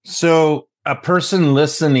So a person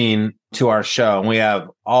listening to our show, and we have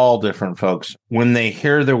all different folks, when they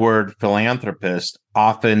hear the word philanthropist,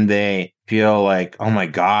 often they feel like, oh my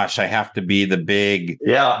gosh, I have to be the big,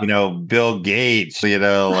 Bill Gates,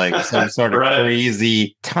 like some sort of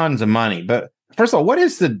crazy, tons of money. But first of all, what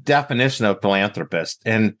is the definition of philanthropist?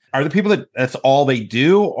 And are the people that's all they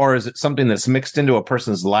do, or is it something that's mixed into a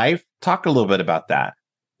person's life? Talk a little bit about that.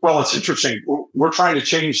 Well, it's interesting. We're trying to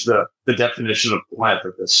change the definition of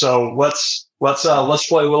philanthropist. So let's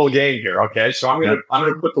play a little game here. Okay. So I'm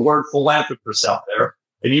gonna put the word philanthropist out there,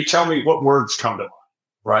 and you tell me what words come to mind.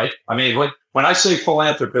 Right? I mean, when I say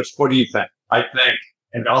philanthropist, what do you think? I think,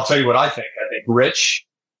 and I'll tell you what I think. I think rich,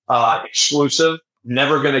 exclusive,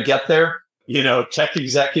 never going to get there. Tech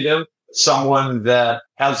executive, someone that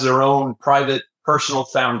has their own private personal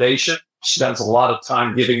foundation, spends a lot of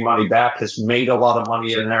time giving money back, has made a lot of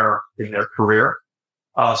money in their career.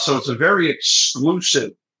 So it's a very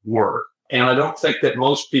exclusive word. And I don't think that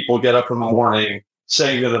most people get up in the morning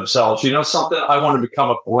saying to themselves, something, I want to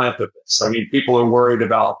become a philanthropist. I mean, people are worried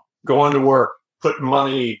about going to work, putting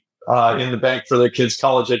money in the bank for their kids'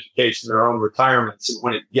 college education, their own retirements. And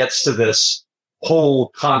when it gets to this whole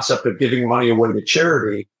concept of giving money away to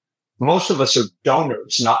charity, most of us are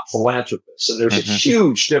donors, not philanthropists. And there's a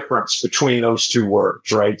huge difference between those two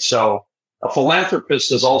words, right? So a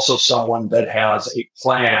philanthropist is also someone that has a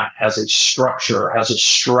plan, has a structure, has a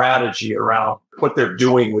strategy around what they're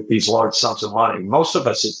doing with these large sums of money. Most of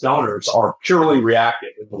us as donors are purely reactive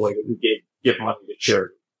in the way that we give money to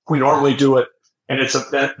charity. We normally do it, and it's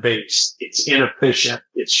event-based. It's inefficient.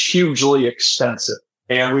 It's hugely expensive.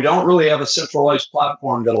 And we don't really have a centralized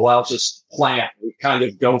platform that allows us to plan. We kind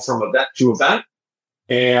of go from event to event,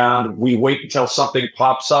 and we wait until something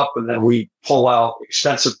pops up, and then we pull out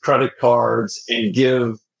expensive credit cards and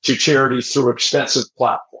give to charities through expensive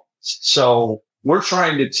platforms. So we're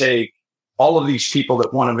trying to take all of these people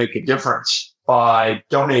that want to make a difference by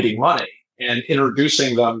donating money and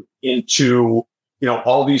introducing them into,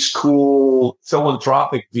 all these cool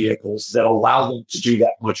philanthropic vehicles that allow them to do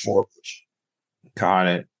that much more efficiently. Got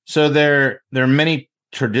it. So there are many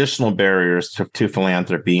traditional barriers to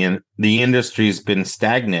philanthropy, and the industry's been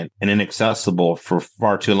stagnant and inaccessible for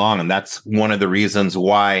far too long. And that's one of the reasons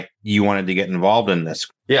why you wanted to get involved in this.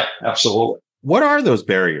 Yeah, absolutely. What are those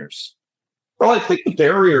barriers? Well, I think the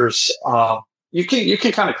barriers, you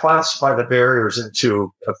can kind of classify the barriers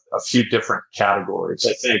into a few different categories.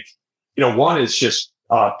 I think, one is just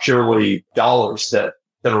purely dollars that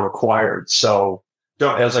are required. So,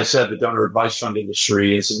 as I said, the donor advice fund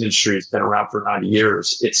industry is an industry that's been around for 90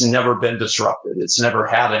 years. It's never been disrupted. It's never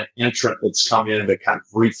had an entrant that's come in to kind of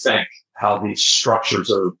rethink how these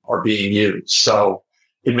structures are being used. So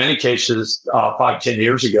in many cases, 5-10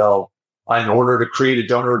 years ago, in order to create a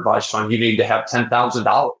donor advice fund, you need to have $10,000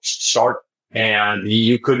 to start. And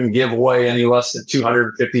you couldn't give away any less than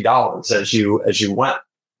 $250 as you went.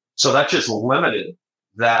 So that just limited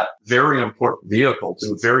that very important vehicle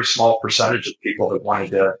to a very small percentage of people that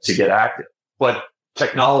wanted to get active. But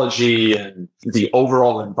technology and the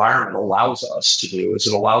overall environment allows us to do is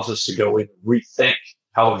it allows us to go in and rethink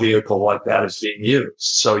how a vehicle like that is being used.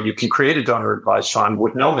 So you can create a donor advised fund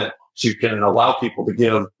with no minimums. You can allow people to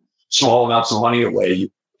give small amounts of money away. You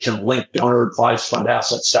can link donor advised fund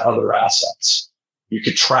assets to other assets. You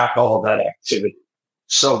can track all of that activity.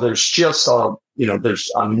 So there's just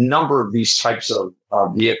there's a number of these types of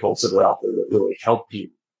vehicles that are out there that really help you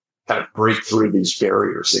kind of break through these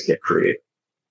barriers that get created.